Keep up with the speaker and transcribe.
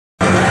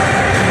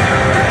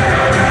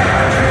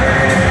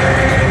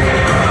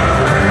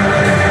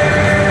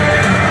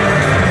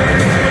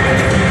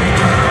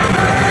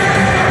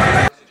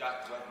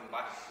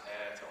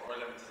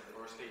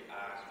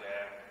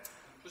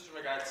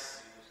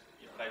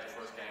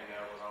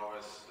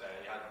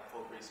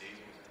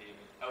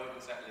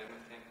settle in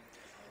with the team?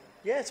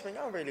 Yeah, it's been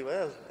going really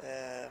well.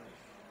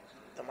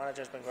 The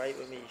manager's been great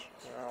with me.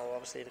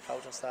 Obviously the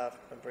coaching staff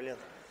have been brilliant.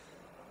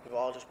 We've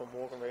all just been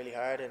working really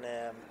hard in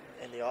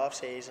the off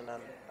season,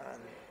 and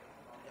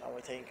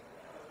I think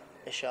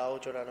it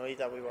showed during the night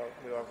that we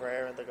were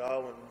raring to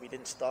go, and we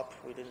didn't stop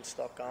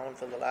going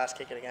until the last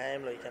kick of the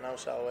game.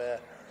 So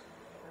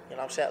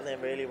settled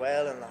in really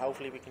well, and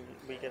hopefully we can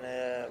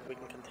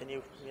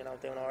continue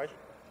doing alright.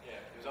 Yeah,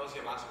 it was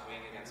obviously a massive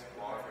win against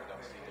Waterford.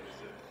 Obviously there was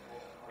a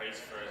race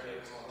for the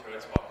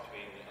third spot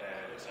between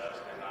yourselves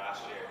and them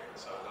last year,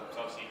 so that was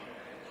obviously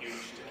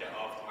huge to get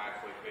off the mark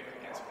quite quick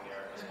against one of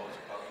your, I suppose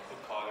you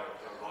could call your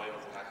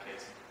rivals in that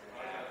case.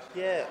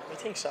 Yeah, I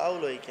think so,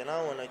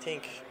 and I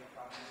think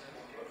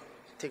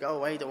to go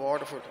away to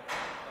Waterford,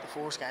 the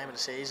first game of the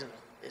season,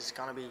 is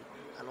going to be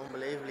an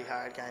unbelievably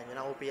hard game.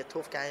 It'd be a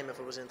tough game if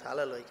it was in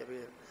Tala, it'd be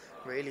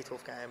a really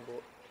tough game,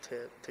 but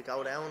to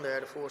go down there,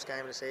 the first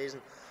game of the season,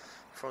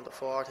 in front of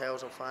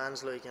 4,000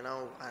 fans, and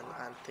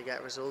to get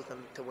a result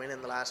and to win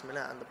in the last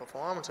minute, and the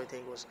performance I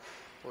think was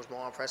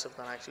more impressive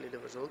than actually the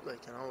result. I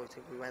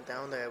think we went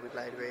down there, we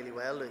played really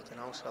well,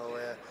 so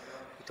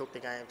we took the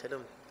game to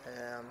them.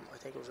 I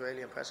think it was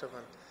really impressive,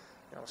 and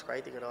it was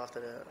great to get off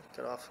to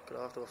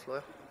a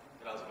flyer.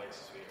 It also makes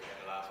it sweeter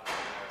getting the last one,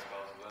 I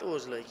suppose.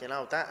 It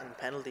does, that and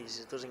penalties,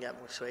 it doesn't get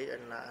much sweeter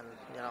than that, and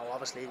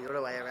obviously the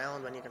other way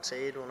around, when you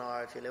concede one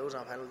or if you lose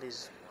on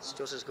penalties, it's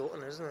just as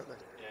gutting, isn't it?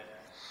 Yeah.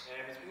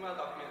 It's been well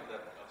documented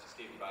that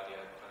obviously Stephen Bally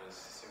had kind of a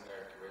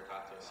similar career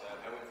path to yourself.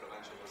 How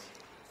influential was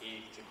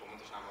he to come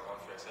into Shamrock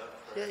Rovers for yourself?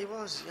 Yeah, he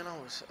was.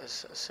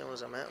 As soon as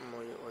I met him,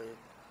 I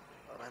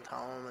went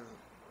home and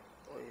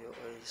I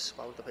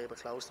spoke to people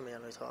close to me,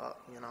 and I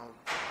thought,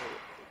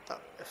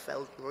 that it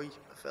felt right.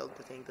 It felt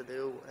the thing to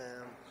do.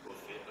 Good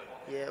fit,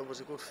 yeah, it was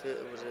a good fit.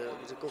 It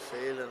was a good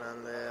feeling,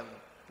 and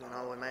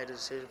I made a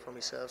decision for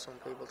myself. Some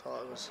people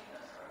thought it was,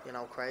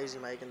 crazy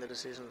making the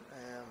decision,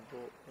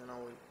 but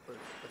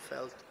I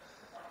felt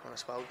when I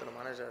spoke to the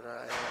manager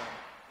that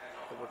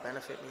it would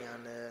benefit me,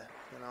 and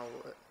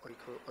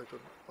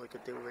I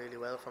could do really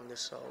well from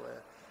this. So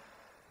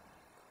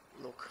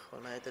look, I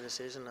made the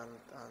decision, and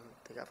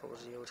the gaffer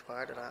was a huge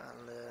part of that,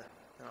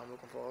 and I'm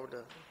looking forward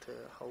to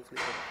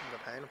hopefully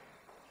repaying him.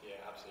 Yeah,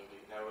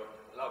 absolutely. Now,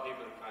 a lot of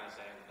people are kind of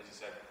saying, as you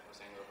said, we're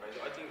saying we're crazy.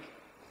 I think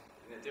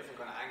in a different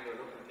kind of angle,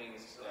 looking at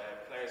things,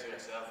 players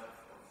like yourself of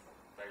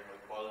very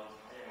high quality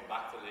coming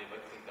back to the league, I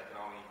think that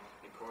can only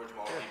encourage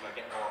more people and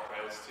get more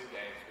crowds to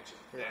games, which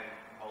then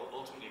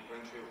ultimately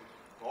bring through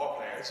more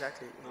players.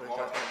 Exactly. More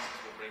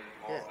attention will bring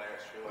more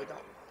players through.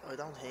 I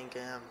don't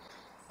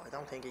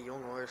think a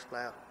young Irish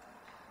player,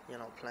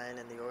 playing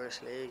in the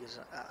Irish league is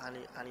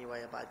any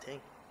way a bad thing.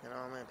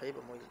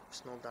 People might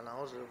snub their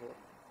nose at it, but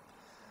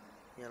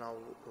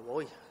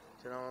why?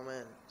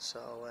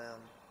 So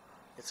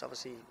it's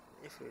obviously,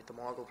 if the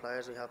more good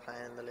players we have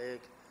playing in the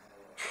league,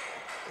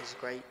 it's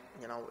great.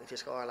 If you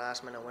score a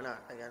last minute winner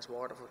against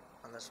Waterford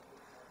and there's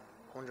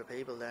 100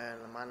 people there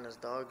and the man and his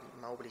dog,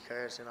 nobody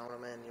cares.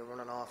 You're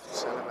running off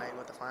celebrating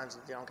with the fans,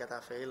 and you don't get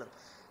that feeling.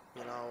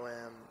 I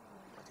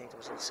think there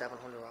was like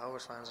 700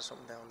 Rovers fans or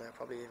something down there,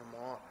 probably even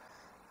more.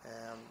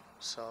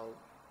 So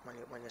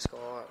when you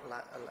score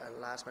a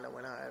last minute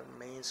winner, it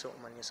means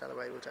something. When you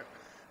celebrate with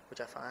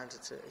your fans,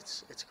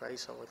 it's great.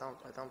 So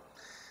I don't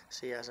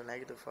see it as a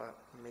negative for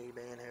me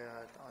being here.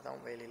 I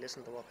don't really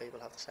listen to what people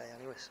have to say,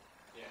 anyways.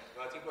 Yeah,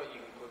 well, I think what you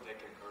could take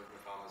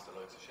encouragement from is the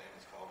likes of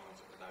Seamus Coleman,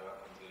 who are now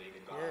up into the league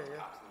and gone on to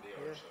captain the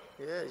Irish side.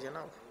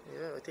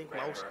 I think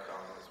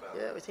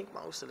I think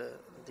most of the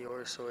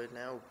Irish side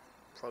now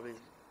probably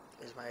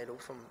is made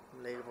up from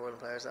League of Ireland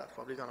players that have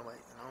probably gone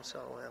away. So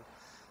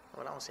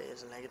I don't see it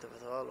as a negative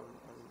at all.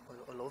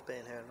 I love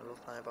being here, and I love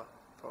playing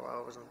for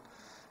Rovers, and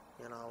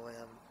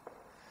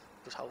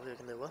just hopefully I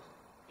can do well.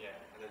 Yeah,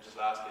 and then just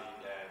lastly,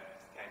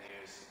 10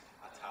 years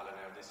at Tala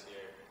now this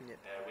year. Yeah.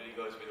 Will you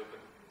guys be looking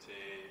to,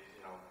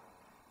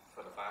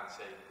 for the fans'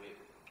 sake, we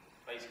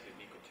basically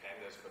be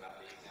contenders for that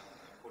league now,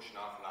 pushing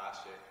on from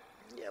last year?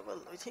 Yeah,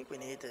 well, I think we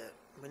need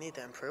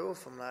to improve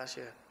from last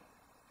year.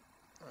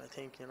 I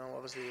think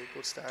obviously a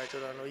good start to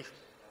our night.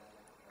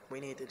 We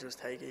need to just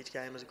take each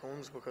game as it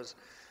comes, because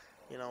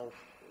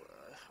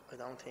I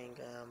don't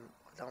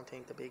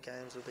think the big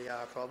games will be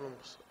our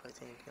problems. I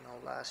think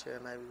last year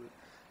maybe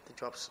they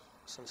dropped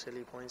some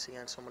silly points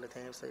against some of the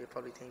teams that you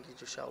probably think you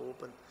just show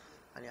up and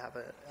you have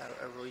a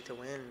right to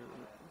win.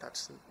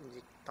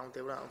 You don't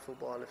do that in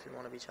football if you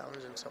want to be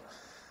challenging. So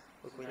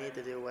look, we need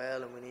to do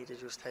well, and we need to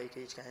just take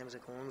each game as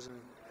it comes,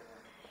 and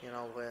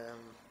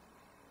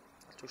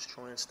just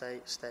try and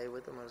stay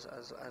with them as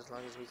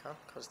long as we can,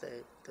 because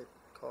the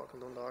Cork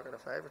and Dundalk are the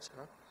favourites.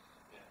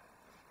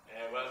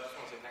 Well, I just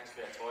want to say thanks for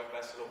your time.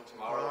 Best of luck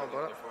tomorrow.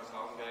 Your first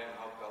home game, and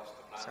hope it goes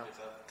to plan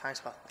yourself. Thanks,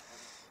 Pat.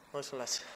 Nice one, lads.